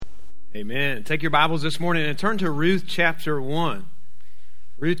Amen. Take your Bibles this morning and turn to Ruth chapter 1.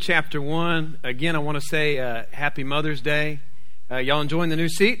 Ruth chapter 1. Again, I want to say Happy Mother's Day. Y'all enjoying the new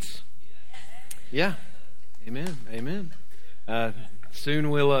seats? Yeah. Amen. Amen. Soon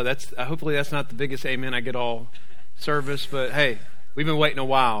we'll, hopefully that's not the biggest amen I get all service, but hey, we've been waiting a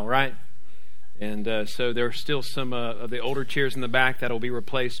while, right? And so there are still some of the older chairs in the back that will be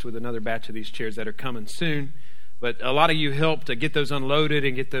replaced with another batch of these chairs that are coming soon. But a lot of you helped to get those unloaded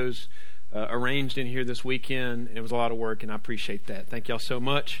and get those arranged in here this weekend. It was a lot of work, and I appreciate that. Thank y'all so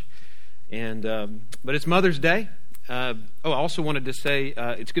much. And but it's Mother's Day. I also wanted to say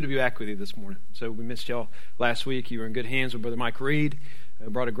it's good to be back with you this morning. So we missed y'all last week. You were in good hands with Brother Mike Reed.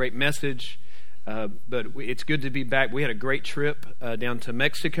 Brought a great message. But it's good to be back. We had a great trip down to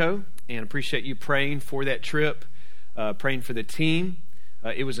Mexico, and appreciate you praying for that trip, praying for the team.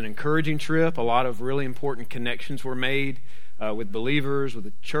 It was an encouraging trip. A lot of really important connections were made with believers, with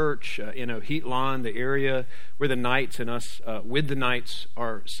the church, Heatlawn, the area where the Knights and us with the Knights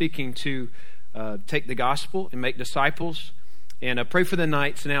are seeking to take the gospel and make disciples. And pray for the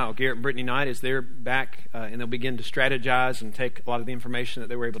Knights now. Garrett and Brittany Knight, as they're back, and they'll begin to strategize and take a lot of the information that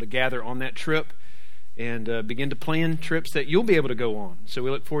they were able to gather on that trip and begin to plan trips that you'll be able to go on. So we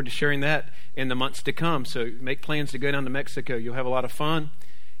look forward to sharing that in the months to come. So make plans to go down to Mexico. You'll have a lot of fun.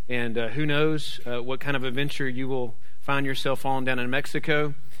 And who knows what kind of adventure you will find yourself on down in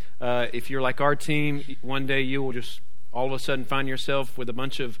Mexico. If you're like our team, one day you will just all of a sudden find yourself with a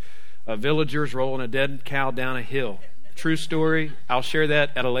bunch of villagers rolling a dead cow down a hill. True story. I'll share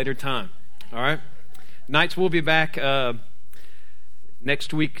that at a later time. All right? Knights will be back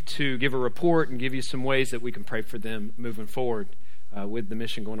next week to give a report and give you some ways that we can pray for them moving forward with the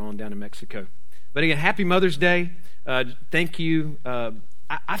mission going on down in Mexico. But again, happy Mother's Day. Thank you.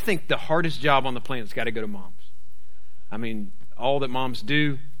 I think the hardest job on the planet's got to go to moms. I mean, all that moms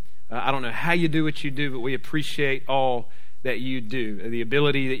do. I don't know how you do what you do, but we appreciate all that you do. The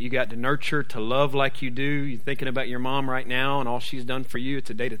ability that you got to nurture, to love like you do. You're thinking about your mom right now and all she's done for you. It's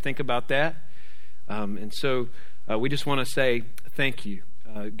a day to think about that. And so we just want to say thank you.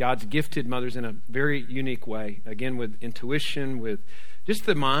 God's gifted mothers in a very unique way. Again, with intuition, with just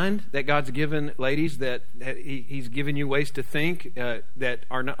the mind that God's given ladies, that He's given you ways to think that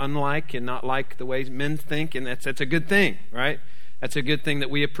are unlike and not like the ways men think. And that's a good thing, right? That's a good thing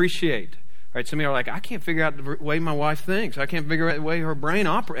that we appreciate. Right, some of you are like, I can't figure out the way my wife thinks. I can't figure out the way her brain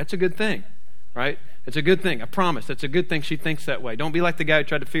operates. That's a good thing, right? It's a good thing. I promise. That's a good thing she thinks that way. Don't be like the guy who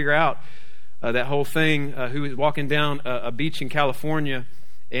tried to figure out that whole thing, who was walking down a beach in California,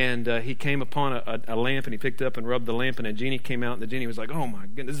 and he came upon a lamp, and he picked it up and rubbed the lamp, and a genie came out, and the genie was like, oh my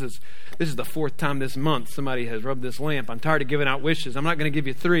goodness, this is the fourth time this month somebody has rubbed this lamp. I'm tired of giving out wishes. I'm not going to give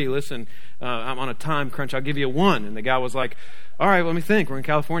you 3. Listen, I'm on a time crunch. I'll give you 1. And the guy was like, all right, let me think. We're in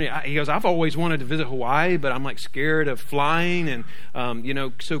California. He goes, I've always wanted to visit Hawaii, but I'm like scared of flying. And,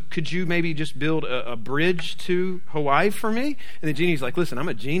 so could you maybe just build a bridge to Hawaii for me? And the genie's like, listen, I'm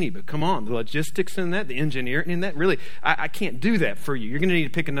a genie, but come on, the logistics in that, the engineering in that, really, I can't do that for you. You're going to need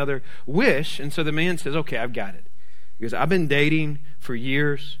to pick another wish. And so the man says, okay, I've got it. He goes, I've been dating for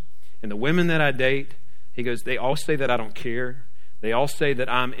years, and the women that I date, he goes, they all say that I don't care. They all say that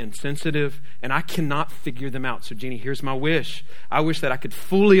I'm insensitive, and I cannot figure them out. So, Jeannie, here's my wish. I wish that I could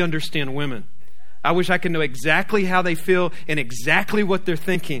fully understand women. I wish I could know exactly how they feel and exactly what they're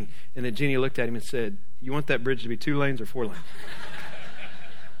thinking. And then Jeannie looked at him and said, you want that bridge to be 2 lanes or 4 lanes?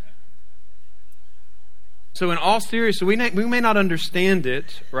 So in all seriousness, we may not understand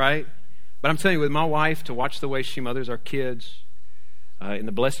it, right? But I'm telling you, with my wife, to watch the way she mothers our kids and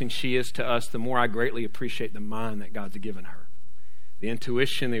the blessing she is to us, the more I greatly appreciate the mind that God's given her. The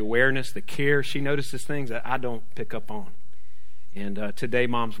intuition, the awareness, the care. She notices things that I don't pick up on. And today,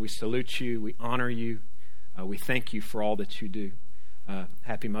 moms, we salute you. We honor you. We thank you for all that you do.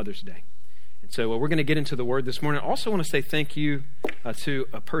 Happy Mother's Day. And so we're going to get into the Word this morning. I also want to say thank you to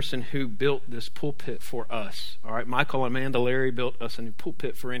a person who built this pulpit for us. All right, Michael and Amanda Larry built us a new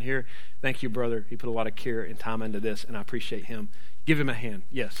pulpit for in here. Thank you, brother. He put a lot of care and time into this, and I appreciate him. Give him a hand.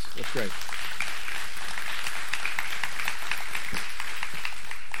 Yes, that's great.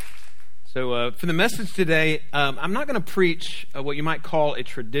 So for the message today, I'm not going to preach what you might call a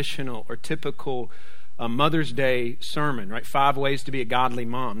traditional or typical Mother's Day sermon, right? 5 ways to be a godly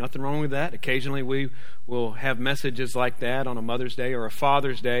mom. Nothing wrong with that. Occasionally we will have messages like that on a Mother's Day or a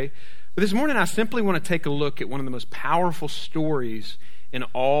Father's Day. But this morning I simply want to take a look at one of the most powerful stories in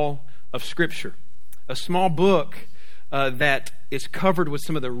all of Scripture. A small book that is covered with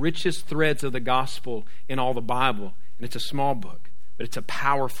some of the richest threads of the gospel in all the Bible. And it's a small book, but it's a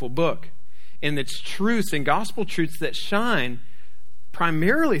powerful book. And it's truths and gospel truths that shine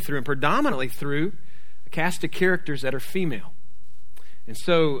primarily through and predominantly through a cast of characters that are female. And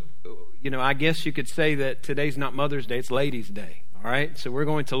so, I guess you could say that today's not Mother's Day, it's Ladies' Day. All right? So we're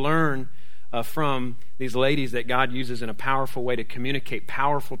going to learn from these ladies that God uses in a powerful way to communicate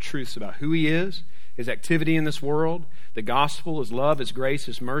powerful truths about who He is, His activity in this world, the gospel, His love, His grace,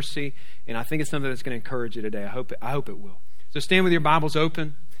 His mercy. And I think it's something that's going to encourage you today. I hope it will. So stand with your Bibles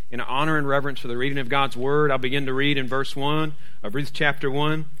open in honor and reverence for the reading of God's Word. I'll begin to read in verse 1 of Ruth chapter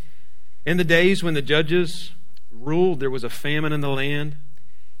 1. In the days when the judges ruled, there was a famine in the land,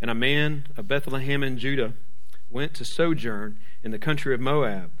 and a man of Bethlehem in Judah went to sojourn in the country of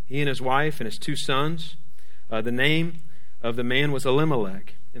Moab, he and his wife and his 2 sons. The name of the man was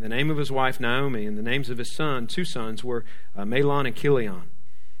Elimelech, and the name of his wife Naomi, and the names of his 2 sons were Mahlon and Chilion.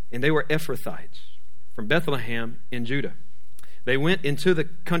 And they were Ephrathites from Bethlehem in Judah. They went into the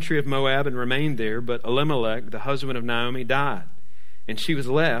country of Moab and remained there, but Elimelech, the husband of Naomi, died, and she was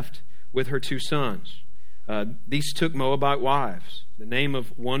left with her 2 sons. These took Moabite wives. The name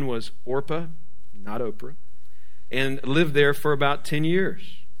of one was Orpah, not Oprah, and lived there for about 10 years.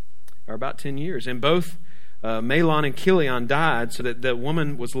 And both Mahlon and Chilion died, so that the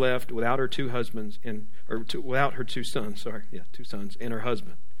woman was left without her 2 husbands, without her 2 sons. 2 sons and her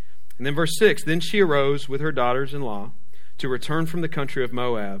husband. And then verse 6, then she arose with her daughters-in-law to return from the country of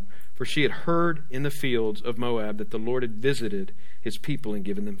Moab, for she had heard in the fields of Moab that the Lord had visited His people and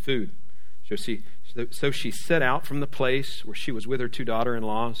given them food. So she set out from the place where she was with her 2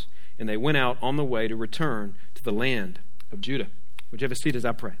 daughter-in-laws, and they went out on the way to return to the land of Judah. Would you have a seat as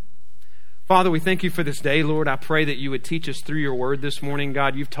I pray? Father, we thank You for this day, Lord. I pray that You would teach us through Your word this morning.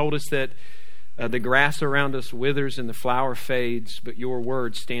 God, You've told us that the grass around us withers and the flower fades, but Your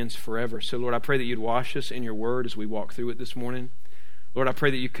word stands forever. So, Lord, I pray that You'd wash us in Your word as we walk through it this morning. Lord, I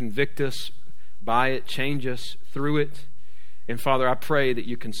pray that You convict us by it, change us through it. And Father, I pray that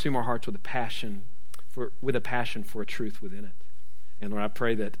You consume our hearts with a passion for a truth within it. And Lord, I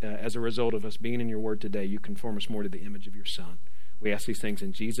pray that as a result of us being in Your word today, You conform us more to the image of Your Son. We ask these things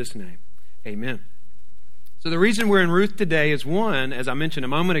in Jesus' name. Amen. So the reason we're in Ruth today is, one, as I mentioned a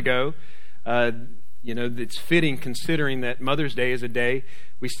moment ago, it's fitting considering that Mother's Day is a day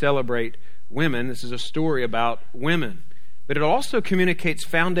we celebrate women. This is a story about women. But it also communicates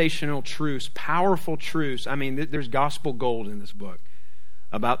foundational truths, powerful truths. I mean, there's gospel gold in this book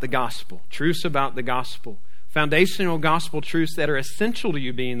about the gospel, truths about the gospel, foundational gospel truths that are essential to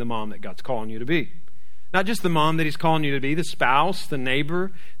you being the mom that God's calling you to be. Not just the mom that He's calling you to be, the spouse, the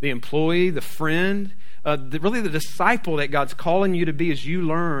neighbor, the employee, the friend, really the disciple that God's calling you to be as you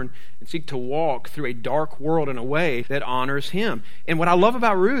learn and seek to walk through a dark world in a way that honors Him. And what I love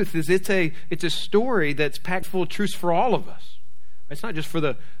about Ruth is it's a story that's packed full of truths for all of us. It's not just for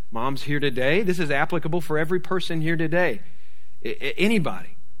the moms here today. This is applicable for every person here today.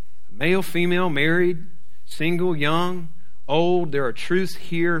 Anybody, male, female, married, single, young, old, there are truths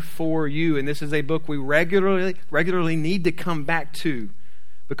here for you. And this is a book we regularly need to come back to,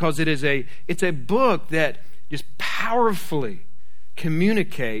 because it's a book that just powerfully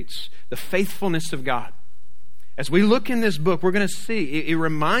communicates the faithfulness of God. As we look in this book, we're going to see, it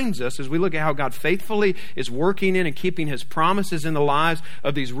reminds us as we look at how God faithfully is working in and keeping His promises in the lives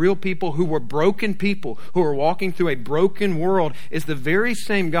of these real people who were broken people, who are walking through a broken world, is the very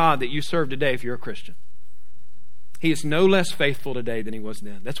same God that you serve today if you're a Christian. He is no less faithful today than He was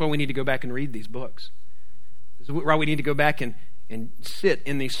then. That's why we need to go back and read these books. This is why we need to go back and sit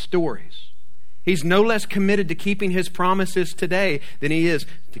in these stories. He's no less committed to keeping His promises today than He is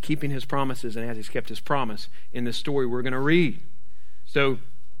to keeping His promises, and as He's kept His promise in this story we're going to read. So,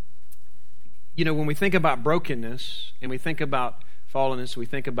 when we think about brokenness and we think about fallenness, we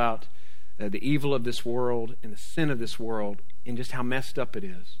think about the evil of this world and the sin of this world and just how messed up it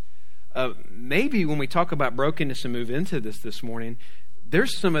is. Maybe when we talk about brokenness and move into this morning,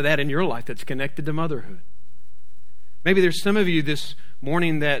 there's some of that in your life that's connected to motherhood. Maybe there's some of you this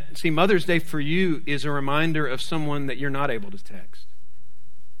morning that, Mother's Day for you is a reminder of someone that you're not able to text.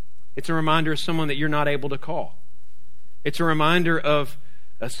 It's a reminder of someone that you're not able to call. It's a reminder of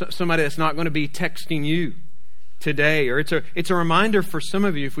somebody that's not going to be texting you today. Or it's a reminder for some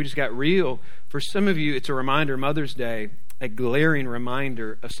of you, if we just got real, for some of you it's a reminder, Mother's Day, a glaring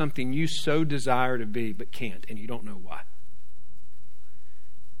reminder of something you so desire to be but can't, and you don't know why.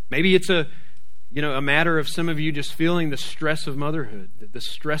 Maybe it's a matter of some of you just feeling the stress of motherhood, the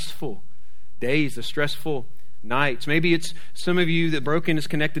stressful days, the stressful nights. Maybe it's some of you that broken is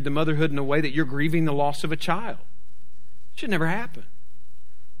connected to motherhood in a way that you're grieving the loss of a child. It should never happen,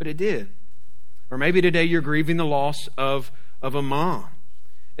 but it did. Or maybe today you're grieving the loss of a mom.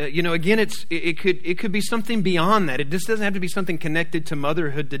 Again, it could be something beyond that. It just doesn't have to be something connected to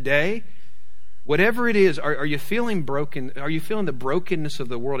motherhood today. Whatever it is, are you feeling broken? Are you feeling the brokenness of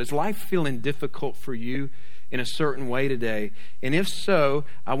the world? Is life feeling difficult for you in a certain way today? And if so,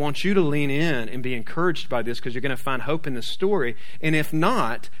 I want you to lean in and be encouraged by this, because you're going to find hope in the story. And if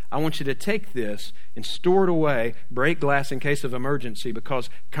not, I want you to take this and store it away, break glass in case of emergency, because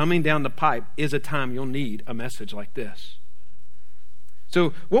coming down the pipe is a time you'll need a message like this.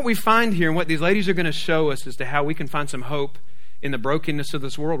 So what we find here and what these ladies are going to show us as to how we can find some hope in the brokenness of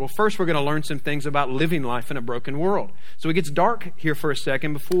this world. Well, first we're going to learn some things about living life in a broken world. So it gets dark here for a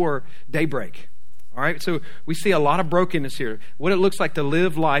second before daybreak. All right, so we see a lot of brokenness here. What it looks like to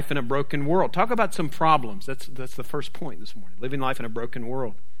live life in a broken world. Talk about some problems. That's the first point this morning. Living life in a broken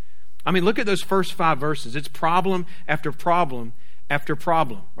world. I mean, look at those first 5 verses. It's problem after problem after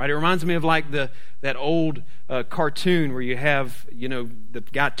problem, right? It reminds me of like that old cartoon where you have, the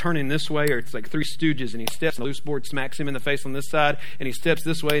guy turning this way, or it's like Three Stooges, and he steps, and the loose board smacks him in the face on this side, and he steps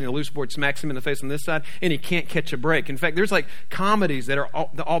this way, and the loose board smacks him in the face on this side, and he can't catch a break. In fact, there's like comedies that are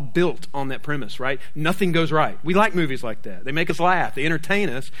all built on that premise, right? Nothing goes right. We like movies like that. They make us laugh. They entertain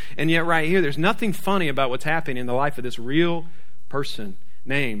us. And yet right here, there's nothing funny about what's happening in the life of this real person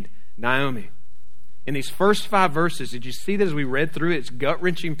named Naomi. In these first 5 verses, did you see that as we read through it? It's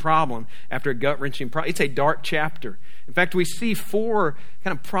gut-wrenching problem after gut-wrenching problem. It's a dark chapter. In fact, we see 4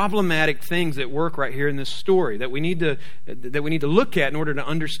 kind of problematic things at work right here in this story that we need to look at in order to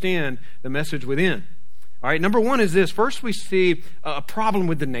understand the message within. All right, number 1 is this. First, we see a problem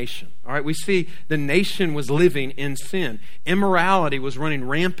with the nation. All right, we see the nation was living in sin. Immorality was running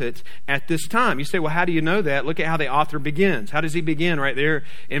rampant at this time. You say, well, how do you know that? Look at how the author begins. How does he begin right there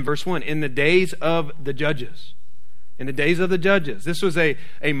in verse 1? In the days of the judges. In the days of the judges. This was a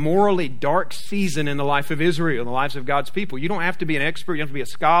morally dark season in the life of Israel, in the lives of God's people. You don't have to be an expert. You don't have to be a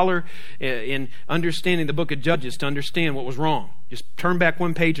scholar in understanding the book of Judges to understand what was wrong. Just turn back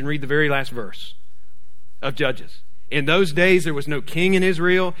 1 page and read the very last verse of Judges. In those days, there was no king in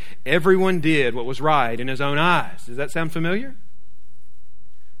Israel. Everyone did what was right in his own eyes. Does that sound familiar?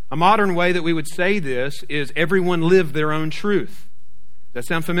 A modern way that we would say this is everyone lived their own truth. Does that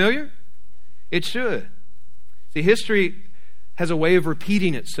sound familiar? It should. See, history has a way of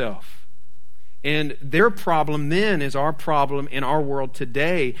repeating itself. And their problem then is our problem in our world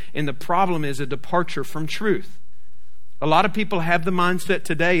today. And the problem is a departure from truth. A lot of people have the mindset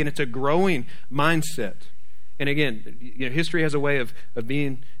today, and it's a growing mindset. And again, history has a way of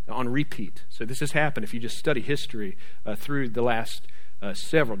being on repeat. So this has happened if you just study history through the last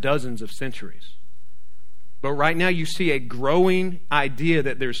several dozens of centuries. But right now you see a growing idea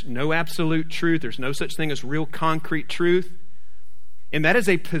that there's no absolute truth. There's no such thing as real concrete truth. And that is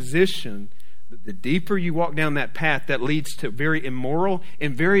a position, the deeper you walk down that path, that leads to very immoral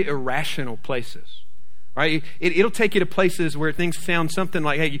and very irrational places. Right? It'll take you to places where things sound something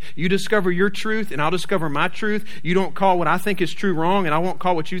like, hey, you discover your truth and I'll discover my truth. You don't call what I think is true wrong, and I won't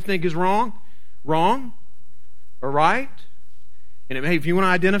call what you think is wrong or right. And hey, if you want to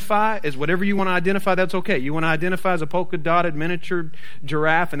identify as whatever you want to identify, that's okay. You want to identify as a polka-dotted miniature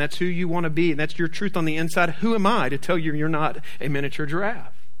giraffe, and that's who you want to be, and that's your truth on the inside. Who am I to tell you you're not a miniature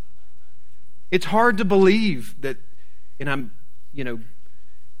giraffe? It's hard to believe that, and I'm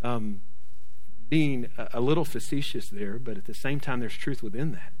being a little facetious there, but at the same time, there's truth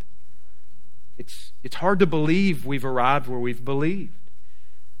within that. It's hard to believe we've arrived where we've believed,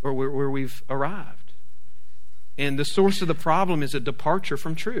 or where we've arrived. And the source of the problem is a departure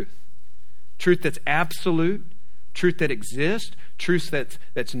from truth. Truth that's absolute, truth that exists, truth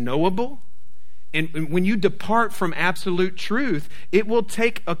that's knowable. And when you depart from absolute truth, it will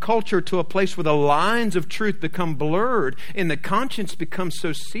take a culture to a place where the lines of truth become blurred and the conscience becomes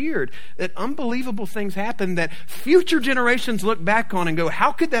so seared that unbelievable things happen that future generations look back on and go,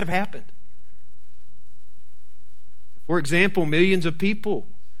 how could that have happened? For example, millions of people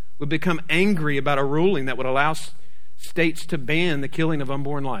would become angry about a ruling that would allow states to ban the killing of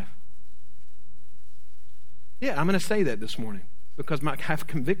unborn life. Yeah, I'm going to say that this morning because I have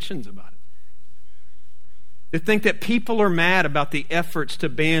convictions about it. To think that people are mad about the efforts to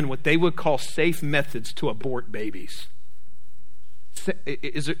ban what they would call safe methods to abort babies.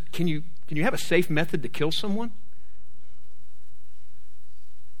 Can you have a safe method to kill someone?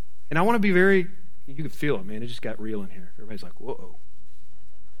 And I want to be very, you can feel it, man. It just got real in here. Everybody's like, whoa.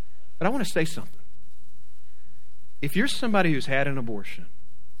 But I want to say something. If you're somebody who's had an abortion,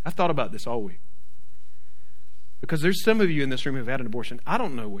 I've thought about this all week. Because there's some of you in this room who've had an abortion. I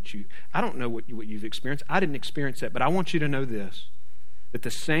don't know what you've experienced. I didn't experience that, but I want you to know this: that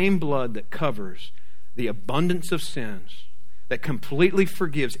the same blood that covers the abundance of sins, that completely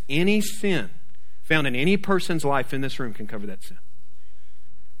forgives any sin found in any person's life in this room can cover that sin.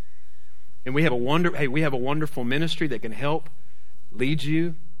 And we have a wonderful ministry that can help lead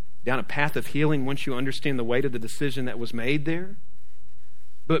you down a path of healing once you understand the weight of the decision that was made there.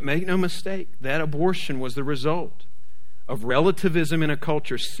 But make no mistake, that abortion was the result of relativism in a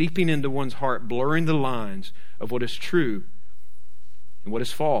culture seeping into one's heart, blurring the lines of what is true and what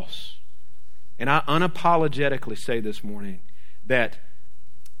is false. And I unapologetically say this morning that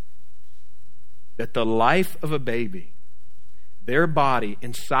the life of a baby, their body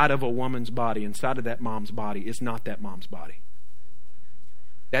inside of a woman's body, inside of that mom's body, is not that mom's body.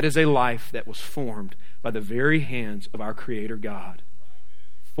 That is a life that was formed by the very hands of our Creator God.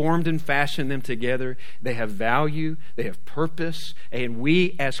 Formed and fashioned them together. They have value, they have purpose, and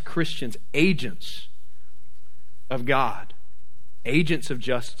we as Christians, agents of God, agents of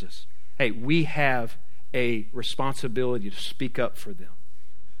justice, we have a responsibility to speak up for them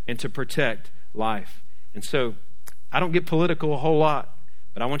and to protect life. And so, I don't get political a whole lot,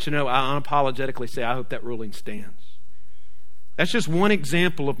 but I want you to know, I unapologetically say, I hope that ruling stands. That's just one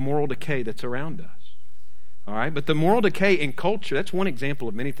example of moral decay that's around us. All right, but the moral decay in culture, that's one example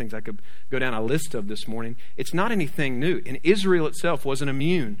of many things I could go down a list of this morning. It's not anything new. And Israel itself wasn't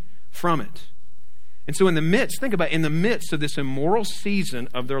immune from it. And so in the midst of this immoral season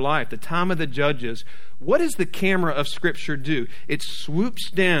of their life, the time of the judges, what does the camera of Scripture do? It swoops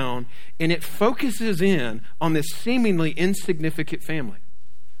down and it focuses in on this seemingly insignificant family.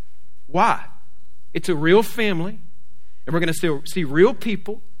 Why? It's a real family, and we're going to see real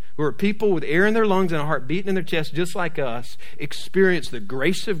people who are people with air in their lungs and a heart beating in their chest just like us, experience the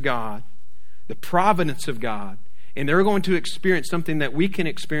grace of God, the providence of God, and they're going to experience something that we can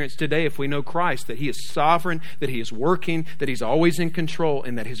experience today if we know Christ, that He is sovereign, that He is working, that He's always in control,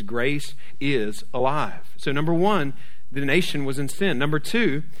 and that His grace is alive. So number one, the nation was in sin. Number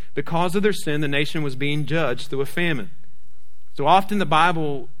two, because of their sin, the nation was being judged through a famine. So often the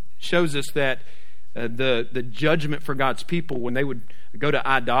Bible shows us that the judgment for God's people when they would go to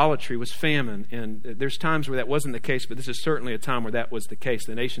idolatry was famine. And there's times where that wasn't the case, but this is certainly a time where that was the case.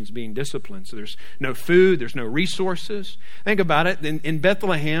 The nation's being disciplined. So there's no food, there's no resources. Think about it. In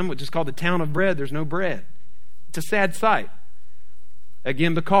Bethlehem, which is called the town of bread, there's no bread. It's a sad sight.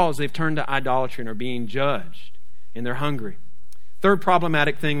 Again, because they've turned to idolatry and are being judged, and they're hungry. Third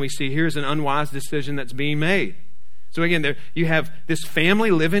problematic thing we see here is an unwise decision that's being made. So again, you have this family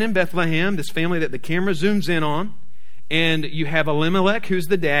living in Bethlehem, this family that the camera zooms in on, and you have Elimelech, who's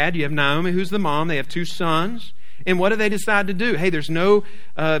the dad, you have Naomi, who's the mom, they have two sons, and what do they decide to do? Hey, there's no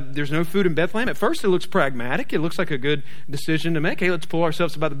food in Bethlehem. At first it looks pragmatic, it looks like a good decision to make. Hey, let's pull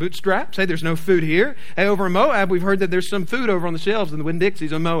ourselves by the bootstraps. Hey, there's no food here. Hey, over in Moab, we've heard that there's some food over on the shelves in the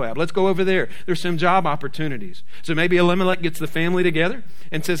Winn-Dixies in Moab. Let's go over there. There's some job opportunities. So maybe Elimelech gets the family together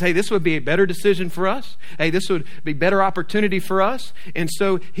and says, hey, this would be a better decision for us. Hey, this would be better opportunity for us. And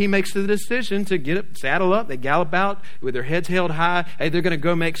so he makes the decision to get up, saddle up. They gallop out with their heads held high. Hey, they're going to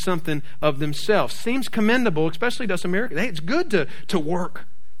go make something of themselves. Seems commendable, especially to us Americans. Hey, it's good to work.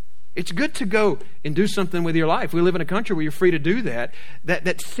 It's good to go and do something with your life. We live in a country where you're free to do that.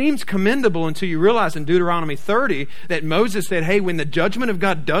 That seems commendable until you realize in Deuteronomy 30 that Moses said, hey, when the judgment of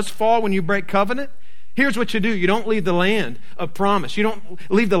God does fall when you break covenant, here's what you do. You don't leave the land of promise. You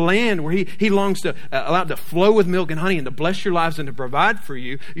don't leave the land where He longs to allow it to flow with milk and honey and to bless your lives and to provide for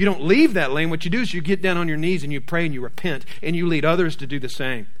you. You don't leave that land. What you do is you get down on your knees and you pray and you repent and you lead others to do the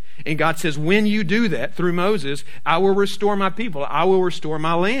same. And God says, when you do that through Moses, I will restore my people. I will restore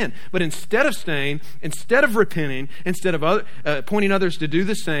my land. But instead of staying, instead of repenting, instead of pointing others to do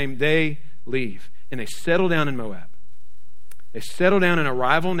the same, they leave. And they settle down in Moab. They settle down in a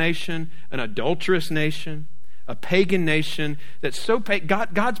rival nation, an adulterous nation, a pagan nation that's so pagan.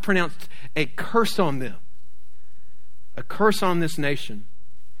 God's pronounced a curse on them. A curse on this nation.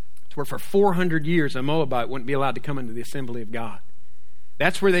 It's where for 400 years a Moabite wouldn't be allowed to come into the assembly of God.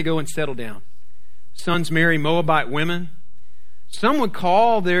 That's where they go and settle down. Sons marry Moabite women. Some would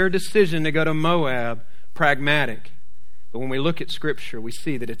call their decision to go to Moab pragmatic. But when we look at Scripture, we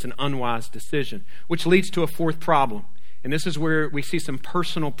see that it's an unwise decision, which leads to a fourth problem. And this is where we see some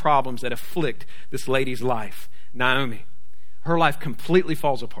personal problems that afflict this lady's life. Naomi. Her life completely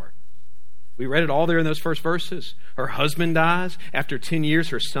falls apart. We read it all there in those first verses. Her husband dies. After 10 years,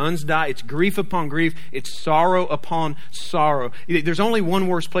 her sons die. It's grief upon grief. It's sorrow upon sorrow. There's only one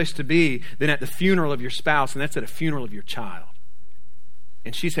worse place to be than at the funeral of your spouse, and that's at a funeral of your child.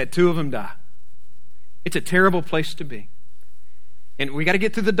 And she's had 2 of them die. It's a terrible place to be. And we got to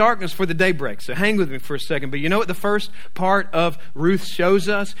get through the darkness before the day breaks. So hang with me for a second. But you know what the first part of Ruth shows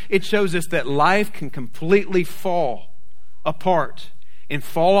us? It shows us that life can completely fall apart and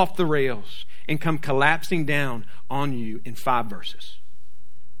fall off the rails and come collapsing down on you in 5 verses.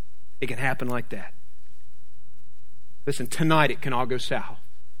 It can happen like that. Listen, tonight it can all go south.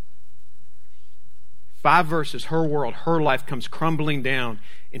 5 verses, her world, her life comes crumbling down,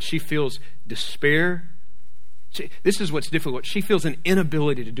 and she feels despair. This is what's difficult. She feels an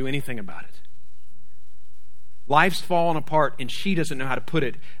inability to do anything about it. Life's fallen apart, and she doesn't know how to put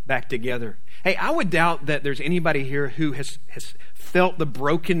it back together. Hey, I would doubt that there's anybody here who has felt the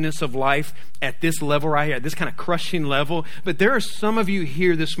brokenness of life at this level right here, at this kind of crushing level. But there are some of you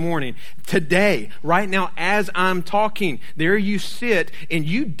here this morning, today, right now, as I'm talking, there you sit, and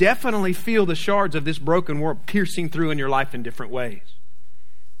you definitely feel the shards of this broken world piercing through in your life in different ways.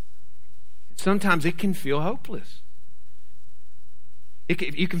 Sometimes it can feel hopeless.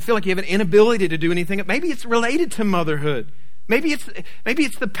 You can feel like you have an inability to do anything. Maybe it's related to motherhood. Maybe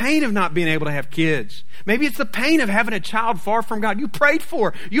it's the pain of not being able to have kids. Maybe it's the pain of having a child far from God. You prayed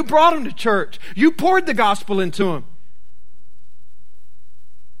for, you brought him to church, you poured the gospel into him.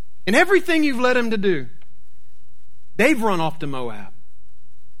 And everything you've led him to do, they've run off to Moab.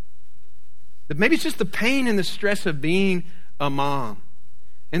 Maybe it's just the pain and the stress of being a mom.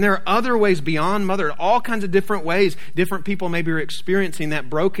 And there are other ways beyond mother, all kinds of different ways. Different people maybe are experiencing that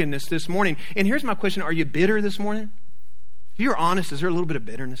brokenness this morning. And here's my question. Are you bitter this morning? If you're honest, is there a little bit of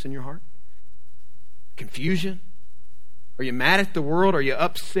bitterness in your heart? Confusion? Are you mad at the world? Are you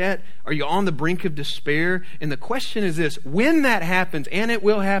upset? Are you on the brink of despair? And the question is this. When that happens, and it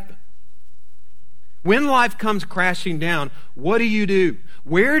will happen, when life comes crashing down, what do?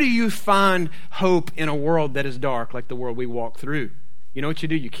 Where do you find hope in a world that is dark like the world we walk through? You know what you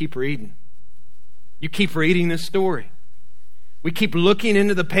do? You keep reading. You keep reading this story. We keep looking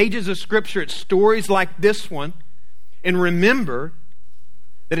into the pages of Scripture at stories like this one, and remember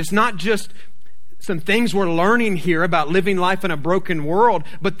that it's not just some things we're learning here about living life in a broken world,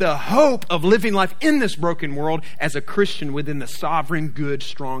 but the hope of living life in this broken world as a Christian within the sovereign, good,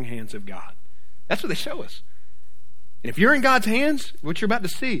 strong hands of God. That's what they show us. And if you're in God's hands, what you're about to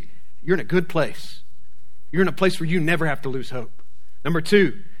see, you're in a good place. You're in a place where you never have to lose hope. Number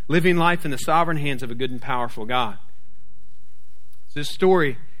 2, living life in the sovereign hands of a good and powerful God. So this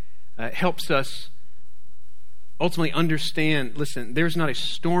story helps us ultimately understand, listen, there's not a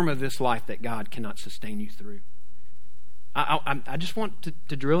storm of this life that God cannot sustain you through. I just want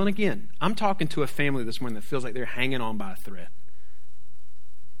to drill in again. I'm talking to a family this morning that feels like they're hanging on by a thread.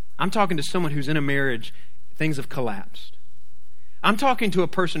 I'm talking to someone who's in a marriage, things have collapsed. I'm talking to a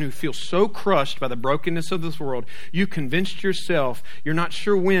person who feels so crushed by the brokenness of this world, you convinced yourself, you're not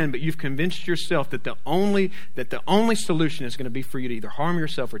sure when, but you've convinced yourself that the only solution is going to be for you to either harm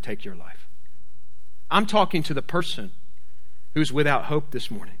yourself or take your life. I'm talking to the person who's without hope this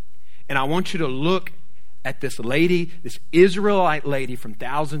morning. And I want you to look at this lady, this Israelite lady from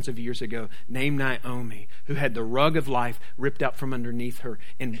thousands of years ago named Naomi, who had the rug of life ripped out from underneath her,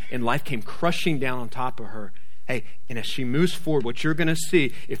 and life came crushing down on top of her. Hey, and as she moves forward, what you're going to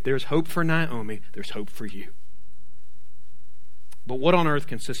see, if there's hope for Naomi, there's hope for you. But what on earth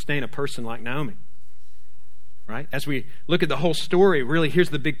can sustain a person like Naomi? Right? As we look at the whole story, really,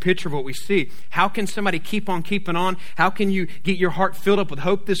 here's the big picture of what we see. How can somebody keep on keeping on? How can you get your heart filled up with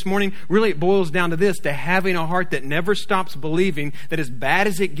hope this morning? Really, it boils down to this, to having a heart that never stops believing that as bad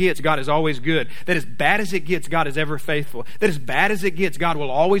as it gets, God is always good. That as bad as it gets, God is ever faithful. That as bad as it gets, God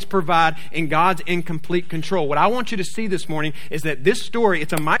will always provide, and God's in complete control. What I want you to see this morning is that this story,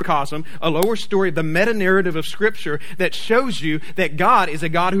 it's a microcosm, a lower story of the meta-narrative of Scripture that shows you that God is a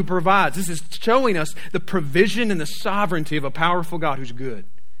God who provides. This is showing us the provision and the sovereignty of a powerful God who's good.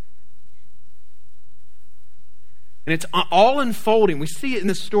 And it's all unfolding. We see it in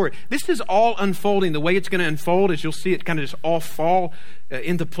this story. This is all unfolding. The way it's going to unfold is you'll see it kind of just all fall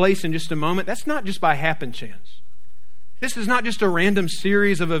into place in just a moment. That's not just by happen chance. This is not just a random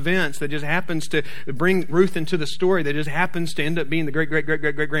series of events that just happens to bring Ruth into the story, that just happens to end up being the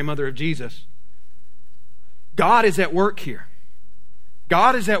great-great-great-great-great-grandmother of Jesus. God is at work here.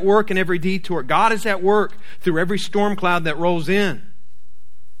 God is at work in every detour. God is at work through every storm cloud that rolls in.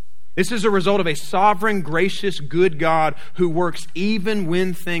 This is a result of a sovereign, gracious, good God who works even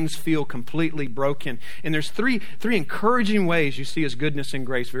when things feel completely broken. And there's three encouraging ways you see His goodness and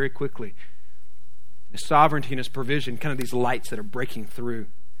grace very quickly. His sovereignty and His provision, kind of these lights that are breaking through,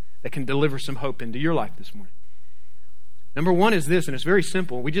 that can deliver some hope into your life this morning. Number 1 is this, and it's very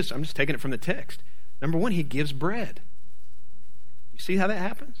simple. I'm just taking it from the text. Number 1, He gives bread. You see how that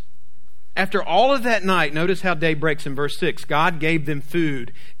happens? After all of that night, notice how day breaks in verse 6. God gave them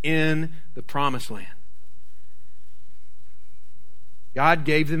food in the promised land. God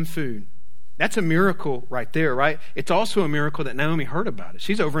gave them food. That's a miracle right there, right? It's also a miracle that Naomi heard about it.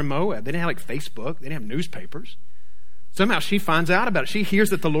 She's over in Moab. They didn't have like Facebook. They didn't have newspapers. Somehow she finds out about it. She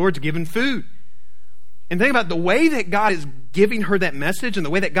hears that the Lord's given food. And think about the way that God is giving her that message and the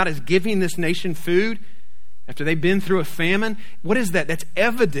way that God is giving this nation food after they've been through a famine. What is that? That's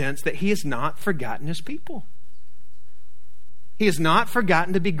evidence that he has not forgotten his people. He has not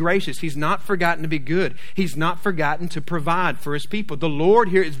forgotten to be gracious. He's not forgotten to be good. He's not forgotten to provide for his people. The Lord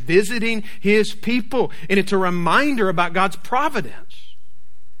here is visiting his people, and it's a reminder about God's providence.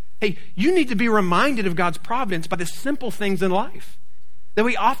 Hey, you need to be reminded of God's providence by the simple things in life that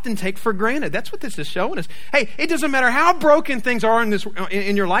we often take for granted. That's what this is showing us. Hey, it doesn't matter how broken things are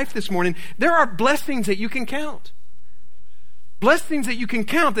in your life this morning, there are blessings that you can count. Blessings that you can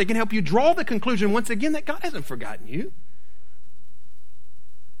count that can help you draw the conclusion, once again, that God hasn't forgotten you.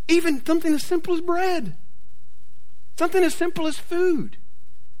 Even something as simple as bread. Something as simple as food.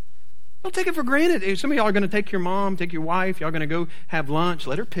 Don't take it for granted. Some of y'all are going to take your mom, take your wife. Y'all are going to go have lunch.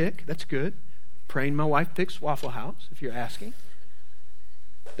 Let her pick. That's good. Praying my wife picks Waffle House, if you're asking.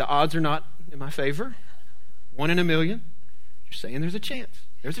 The odds are not in my favor. 1 in a million. Just saying there's a chance.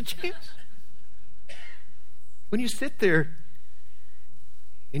 There's a chance. When you sit there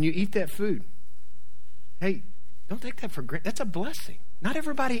and you eat that food, hey, don't take that for granted. That's a blessing. Not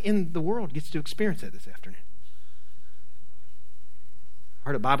everybody in the world gets to experience that this afternoon. I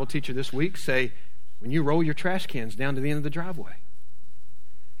heard a Bible teacher this week say, when you roll your trash cans down to the end of the driveway,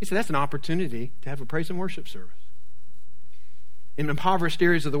 he said that's an opportunity to have a praise and worship service. In impoverished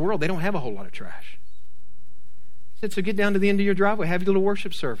areas of the world, they don't have a whole lot of trash. He said, so get down to the end of your driveway, have your little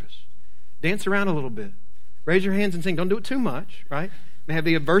worship service. Dance around a little bit. Raise your hands and sing. Don't do it too much, right? It may have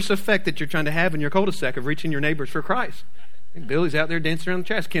the adverse effect that you're trying to have in your cul-de-sac of reaching your neighbors for Christ. And Billy's out there dancing around the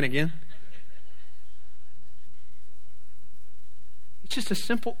trash can again. It's just a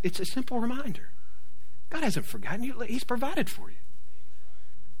simple reminder. God hasn't forgotten you. He's provided for you.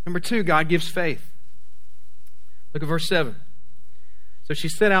 Number 2, God gives faith. Look at verse 7. So she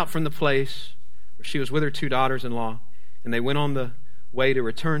set out from the place where she was with her 2 daughters-in-law, and they went on the way to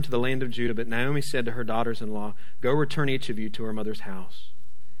return to the land of Judah. But Naomi said to her daughters-in-law, go return each of you to her mother's house.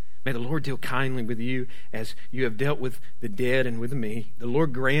 May the Lord deal kindly with you as you have dealt with the dead and with me. The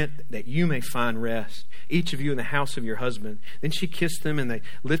Lord grant that you may find rest, each of you in the house of your husband. Then she kissed them, and they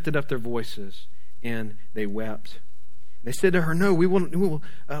lifted up their voices, and they wept. They said to her, no, we will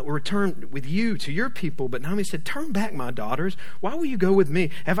return with you to your people. But Naomi said, turn back, my daughters. Why will you go with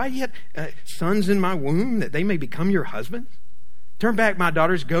me? Have I yet sons in my womb that they may become your husbands? Turn back, my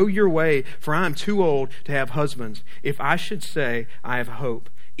daughters, go your way, for I am too old to have husbands. If I should say I have hope,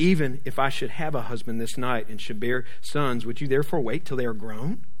 even if I should have a husband this night and should bear sons, would you therefore wait till they are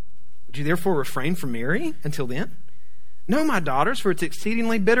grown? Would you therefore refrain from marrying until then? No, my daughters, for it's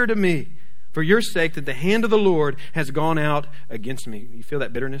exceedingly bitter to me, for your sake, that the hand of the Lord has gone out against me. You feel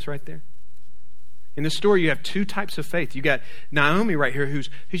that bitterness right there? In this story, you have 2 types of faith. You got Naomi right here who's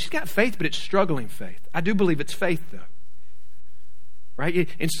got faith, but it's struggling faith. I do believe it's faith, though. Right?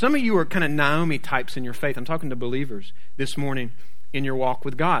 And some of you are kind of Naomi types in your faith. I'm talking to believers this morning in your walk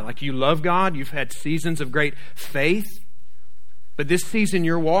with God. Like you love God, you've had seasons of great faith, but this season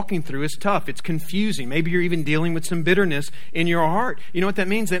you're walking through is tough. It's confusing. Maybe you're even dealing with some bitterness in your heart. You know what that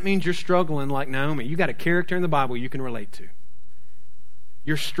means? That means you're struggling like Naomi. You got a character in the Bible you can relate to.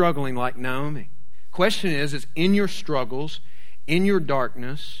 You're struggling like Naomi. Question is in your struggles, in your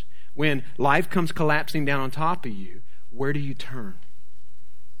darkness, when life comes collapsing down on top of you, where do you turn?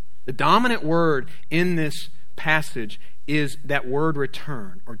 The dominant word in this passage is that word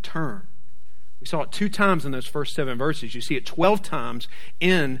return or turn. We saw it 2 times in those first 7 verses. You see it 12 times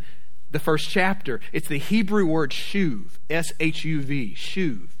in the first chapter. It's the Hebrew word shuv, S-H-U-V,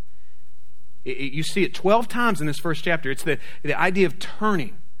 shuv. You see it 12 times in this first chapter. It's the idea of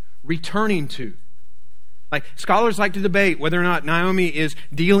turning, returning to. Like scholars like to debate whether or not Naomi is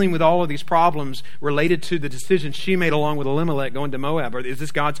dealing with all of these problems related to the decisions she made along with Elimelech going to Moab. Or is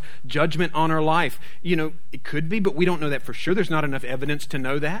this God's judgment on her life? You know, it could be, but we don't know that for sure. There's not enough evidence to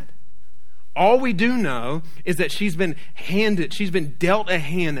know that. All we do know is that she's been dealt a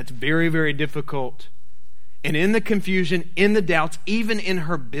hand that's very, very difficult. And in the confusion, in the doubts, even in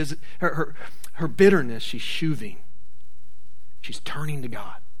her bitterness, she's shuving. She's turning to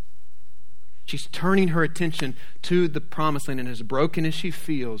God. She's turning her attention to the promised land, and as broken as she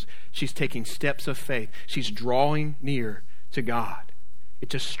feels, she's taking steps of faith. She's drawing near to God.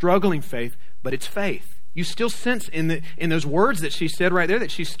 It's a struggling faith, but it's faith. You still sense in those words that she said right there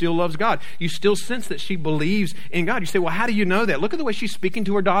that she still loves God. You still sense that she believes in God. You say, well, how do you know that? Look at the way she's speaking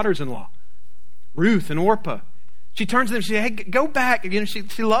to her daughters-in-law, Ruth and Orpah. She turns to them, she says, hey, go back.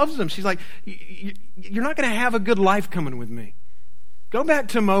 She loves them. She's like, you're not going to have a good life coming with me. Go back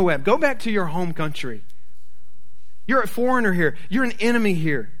to Moab. Go back to your home country. You're a foreigner here. You're an enemy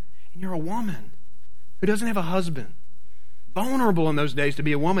here. And you're a woman who doesn't have a husband. Vulnerable in those days to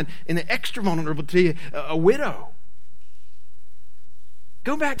be a woman, and the extra vulnerable to be a widow.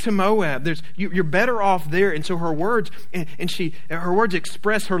 Go back to Moab. You're better off there. And so her words, her words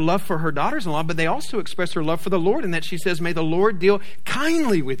express her love for her daughters-in-law, but they also express her love for the Lord in that she says, may the Lord deal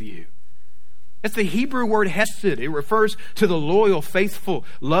kindly with you. That's the Hebrew word hesed. It refers to the loyal, faithful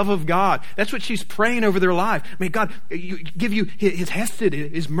love of God. That's what she's praying over their life. May God give you His hesed,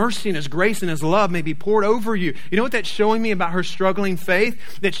 His mercy and His grace and His love may be poured over you. You know what that's showing me about her struggling faith?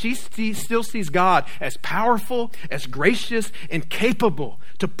 That she still sees God as powerful, as gracious, and capable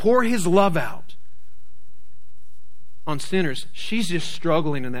to pour His love out on sinners. She's just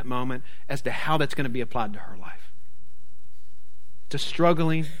struggling in that moment as to how that's going to be applied to her life. It's a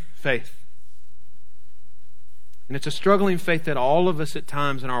struggling faith. And it's a struggling faith that all of us at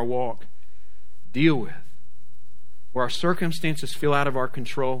times in our walk deal with, where our circumstances feel out of our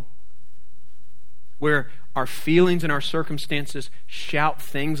control, where our feelings and our circumstances shout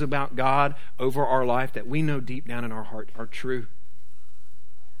things about God over our life that we know deep down in our heart are true.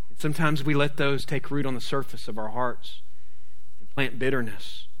 And sometimes we let those take root on the surface of our hearts and plant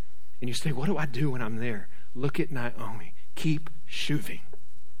bitterness. And you say, what do I do when I'm there? Look at Naomi. Keep shuving.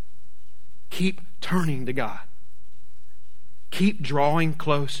 Keep turning to God. Keep drawing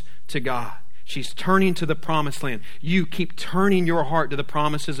close to God. She's turning to the promised land. You keep turning your heart to the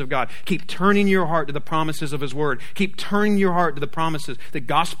promises of God. Keep turning your heart to the promises of His Word. Keep turning your heart to the promises, the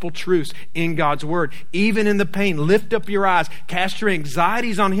gospel truths in God's Word. Even in the pain, lift up your eyes. Cast your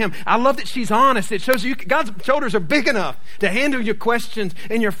anxieties on Him. I love that she's honest. It shows you God's shoulders are big enough to handle your questions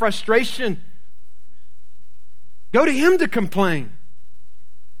and your frustration. Go to Him to complain.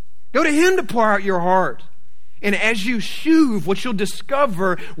 Go to Him to pour out your heart. And as you shuv, what you'll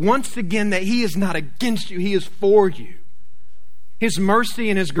discover once again that He is not against you, He is for you. His mercy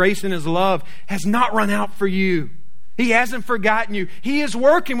and His grace and His love has not run out for you. He hasn't forgotten you. He is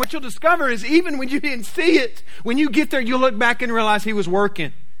working. What you'll discover is even when you didn't see it, when you get there, you'll look back and realize He was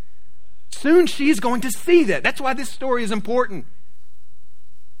working. Soon she's going to see that. That's why this story is important.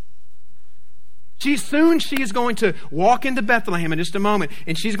 She is going to walk into Bethlehem in just a moment,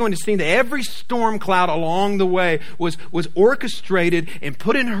 and she's going to see that every storm cloud along the way was orchestrated and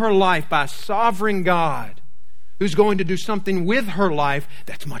put in her life by a sovereign God who's going to do something with her life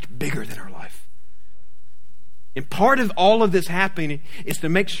that's much bigger than her life. And part of all of this happening is to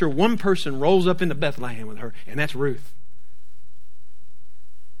make sure one person rolls up into Bethlehem with her, and that's Ruth.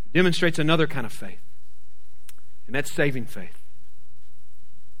 It demonstrates another kind of faith, and that's saving faith.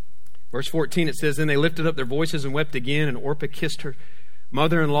 Verse 14, it says, then they lifted up their voices and wept again, and Orpah kissed her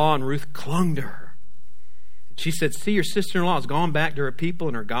mother-in-law, and Ruth clung to her. And she said, see, your sister-in-law has gone back to her people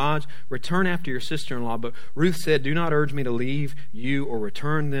and her gods. Return after your sister-in-law. But Ruth said, do not urge me to leave you or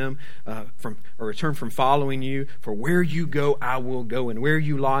return from following you. For where you go, I will go, and where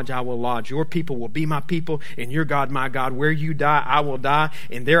you lodge, I will lodge. Your people will be my people, and your God, my God. Where you die, I will die,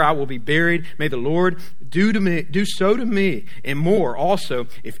 and there I will be buried. May the Lord do so to me, and more also,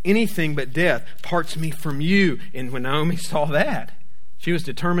 if anything but death parts me from you. And when Naomi saw that, she was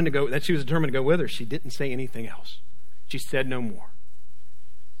determined to go with her. She didn't say anything else. She said no more.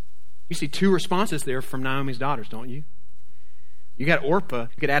 You see two responses there from Naomi's daughters, don't you? You got Orpah.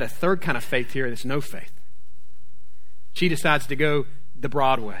 You could add a third kind of faith here that's no faith. She decides to go the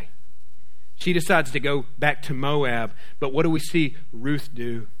broad way. She decides to go back to Moab. But what do we see Ruth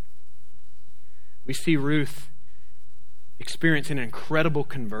do? We see Ruth experience an incredible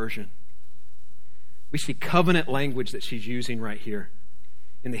conversion. We see covenant language that she's using right here.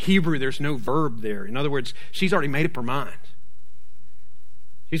 In the Hebrew, there's no verb there. In other words, she's already made up her mind.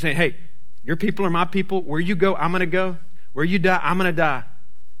 She's saying, hey, your people are my people. Where you go, I'm going to go. Where you die, I'm going to die.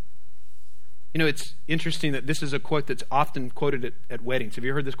 You know, it's interesting that this is a quote that's often quoted at weddings. Have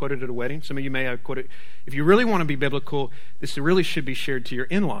you heard this quoted at a wedding? Some of you may have quoted. If you really want to be biblical, this really should be shared to your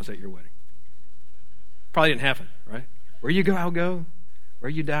in-laws at your wedding. Probably didn't happen, right? Where you go, I'll go. Where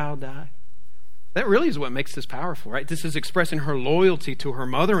you die, I'll die. That really is what makes this powerful, right? This is expressing her loyalty to her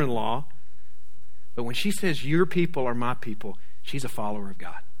mother-in-law. But when she says, your people are my people, she's a follower of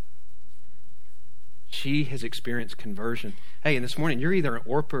God. She has experienced conversion. Hey, and this morning, you're either an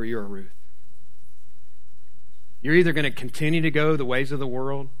Orpah or you're a Ruth. You're either going to continue to go the ways of the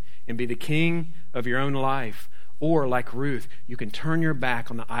world and be the king of your own life, or like Ruth, you can turn your back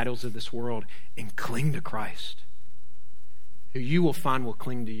on the idols of this world and cling to Christ, who you will find will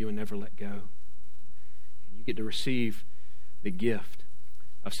cling to you and never let go. You get to receive the gift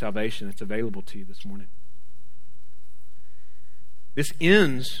of salvation that's available to you this morning. This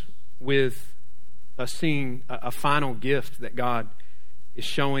ends with us seeing a final gift that God is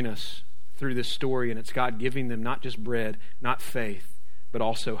showing us through this story, and it's God giving them not just bread, not faith, but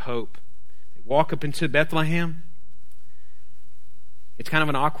also hope. They walk up into Bethlehem. It's kind of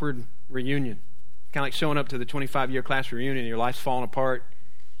an awkward reunion. Kind of like showing up to the 25-year class reunion and your life's falling apart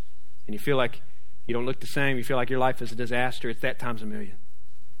and you feel like you don't look the same. You feel like your life is a disaster. It's that times a million.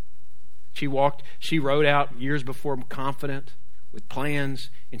 She rode out years before confident with plans,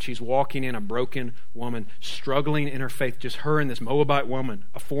 and she's walking in a broken woman, struggling in her faith, just her and this Moabite woman,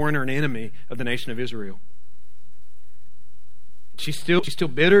 a foreigner, an enemy of the nation of Israel. She's still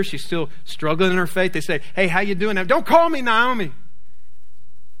bitter. She's still struggling in her faith. They say, hey, how you doing now? Don't call me Naomi.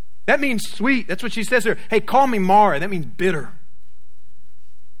 That means sweet. That's what she says there. Hey, call me Mara. That means bitter.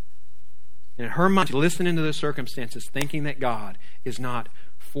 And in her mind, she's listening to the circumstances, thinking that God is not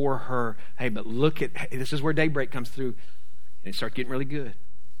for her. Hey, but this is where daybreak comes through. And it starts getting really good.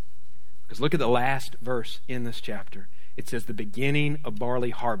 Because look at the last verse in this chapter. It says the beginning of barley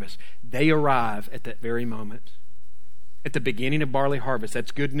harvest. They arrive at that very moment. At the beginning of barley harvest.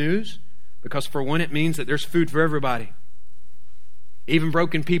 That's good news. Because for one, it means that there's food for everybody. Even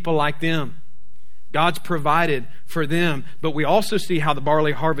broken people like them. God's provided for them. But we also see how the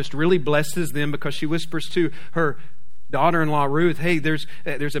barley harvest really blesses them, because she whispers to her daughter-in-law Ruth, hey, there's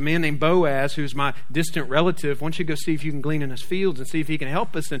a man named Boaz who's my distant relative. Why don't you go see if you can glean in his fields and see if he can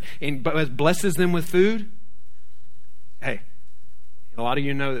help us? And Boaz blesses them with food. Hey, a lot of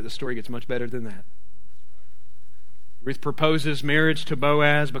you know that the story gets much better than that. Ruth proposes marriage to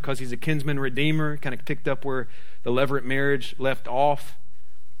Boaz because he's a kinsman redeemer, kind of picked up where the Levirate marriage left off.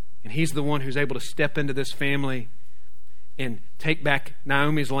 And he's the one who's able to step into this family and take back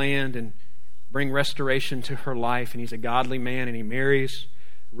Naomi's land and bring restoration to her life. And he's a godly man, and he marries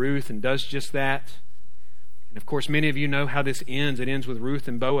Ruth and does just that. And of course, many of you know how this ends. It ends with Ruth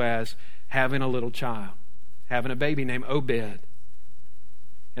and Boaz having a little child, having a baby named Obed.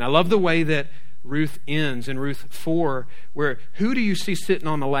 And I love the way that Ruth ends in Ruth 4, where who do you see sitting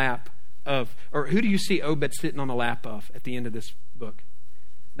on the lap of, or who do you see Obed sitting on the lap of at the end of this book?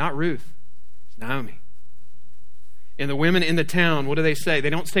 Not Ruth, it's Naomi. And the women in the town, what do they say? They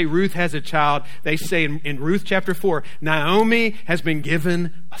don't say Ruth has a child. They say in Ruth chapter 4, Naomi has been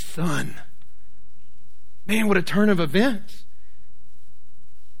given a son. Man, what a turn of events.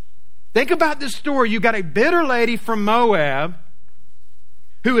 Think about this story. You got a bitter lady from Moab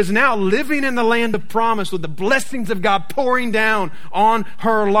who is now living in the land of promise with the blessings of God pouring down on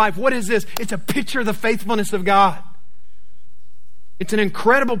her life. What is this? It's a picture of the faithfulness of God. It's an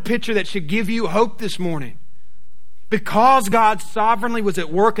incredible picture that should give you hope this morning. Because God sovereignly was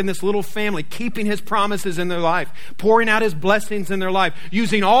at work in this little family, keeping His promises in their life, pouring out His blessings in their life,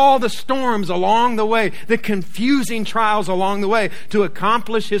 using all the storms along the way, the confusing trials along the way to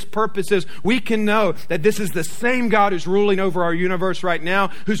accomplish His purposes, we can know that this is the same God who's ruling over our universe right now,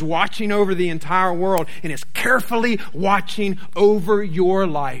 who's watching over the entire world and is carefully watching over your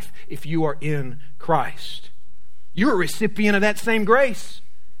life if you are in Christ. You're a recipient of that same grace.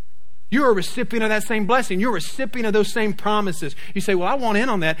 You're a recipient of that same blessing. You're a recipient of those same promises. You say, well, I want in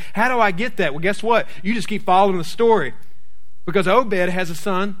on that. How do I get that? Well, guess what? You just keep following the story. Because Obed has a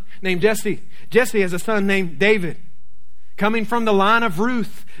son named Jesse. Jesse has a son named David. Coming from the line of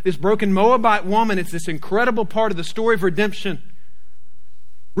Ruth, this broken Moabite woman, it's this incredible part of the story of redemption.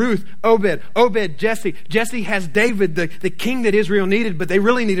 Ruth, Obed, Jesse. Jesse has David, the king that Israel needed, but they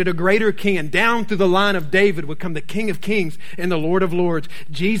really needed a greater king. And down through the line of David would come the King of Kings and the Lord of Lords,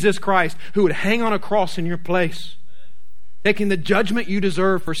 Jesus Christ, who would hang on a cross in your place, taking the judgment you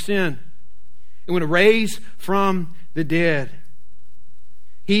deserve for sin, and would raise from the dead.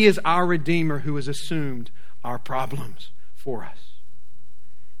 He is our Redeemer who has assumed our problems for us.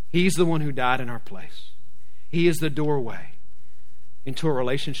 He's the one who died in our place. He is the doorway into a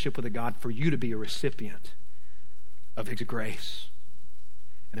relationship with a God for you to be a recipient of His grace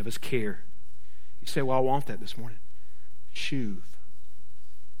and of His care. You say, well, I want that this morning. Shuv.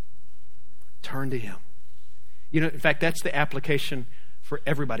 Turn to Him. You know, in fact, that's the application for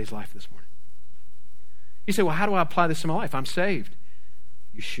everybody's life this morning. You say, well, how do I apply this in my life? I'm saved.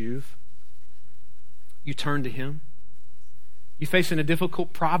 You shuv. You turn to Him. You facing a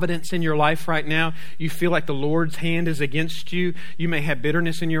difficult providence in your life right now. You feel like the Lord's hand is against you. You may have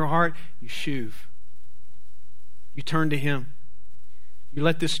bitterness in your heart. You shuv. You turn to Him. You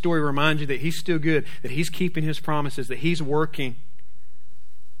let this story remind you that He's still good, that He's keeping His promises, that He's working.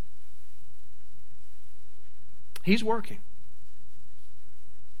 He's working.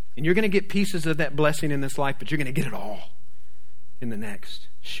 And you're going to get pieces of that blessing in this life, but you're going to get it all in the next.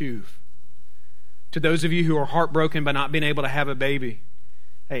 Shuv. To those of you who are heartbroken by not being able to have a baby,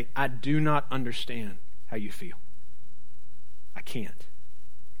 hey, I do not understand how you feel. I can't.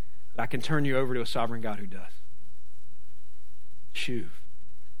 But I can turn you over to a sovereign God who does. Shuv.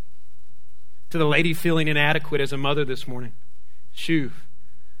 To the lady feeling inadequate as a mother this morning, shuv.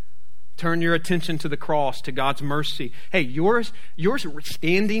 Turn your attention to the cross, to God's mercy. Hey, yours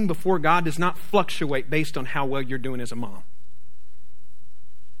standing before God does not fluctuate based on how well you're doing as a mom.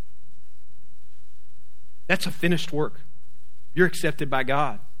 That's a finished work. You're accepted by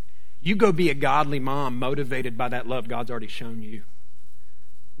God. You go be a godly mom motivated by that love God's already shown you.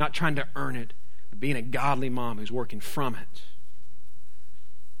 Not trying to earn it, but being a godly mom who's working from it.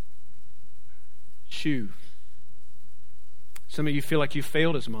 Shuv. Some of you feel like you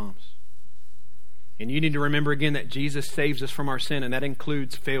failed as moms. And you need to remember again that Jesus saves us from our sin, and that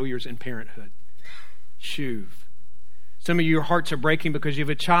includes failures in parenthood. Shuv. Some of your hearts are breaking because you have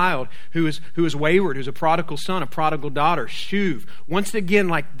a child who is wayward, who's a prodigal son, a prodigal daughter. Shuv. Once again,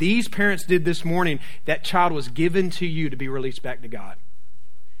 like these parents did this morning, that child was given to you to be released back to God.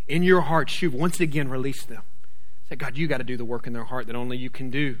 In your heart, shuv. Once again, release them. Say, God, you got to do the work in their heart that only you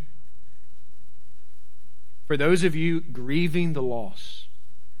can do. For those of you grieving the loss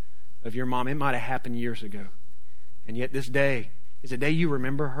of your mom, it might have happened years ago. And yet this day is a day you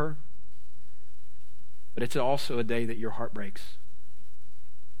remember her. But it's also a day that your heart breaks.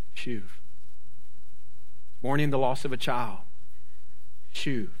 Shuv. Mourning the loss of a child.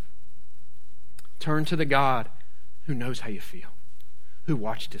 Shuv. Turn to the God who knows how you feel. Who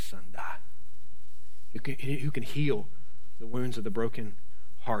watched his son die. Who can heal the wounds of the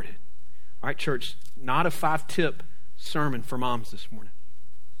broken-hearted. All right, church, not a 5-tip sermon for moms this morning.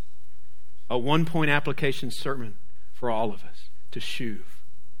 A 1-point application sermon for all of us. To shuv.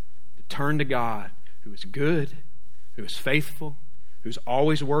 To turn to God who is good, who is faithful, who's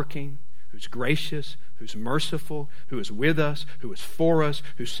always working, who's gracious, who's merciful, who is with us, who is for us,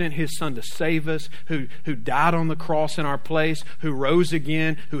 who sent his son to save us, who died on the cross in our place, who rose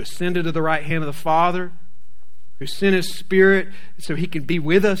again, who ascended to the right hand of the Father, who sent his Spirit so he can be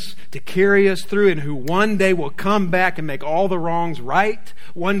with us to carry us through, and who one day will come back and make all the wrongs right,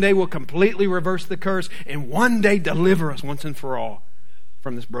 one day will completely reverse the curse, and one day deliver us once and for all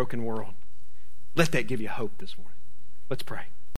from this broken world. Let that give you hope this morning. Let's pray.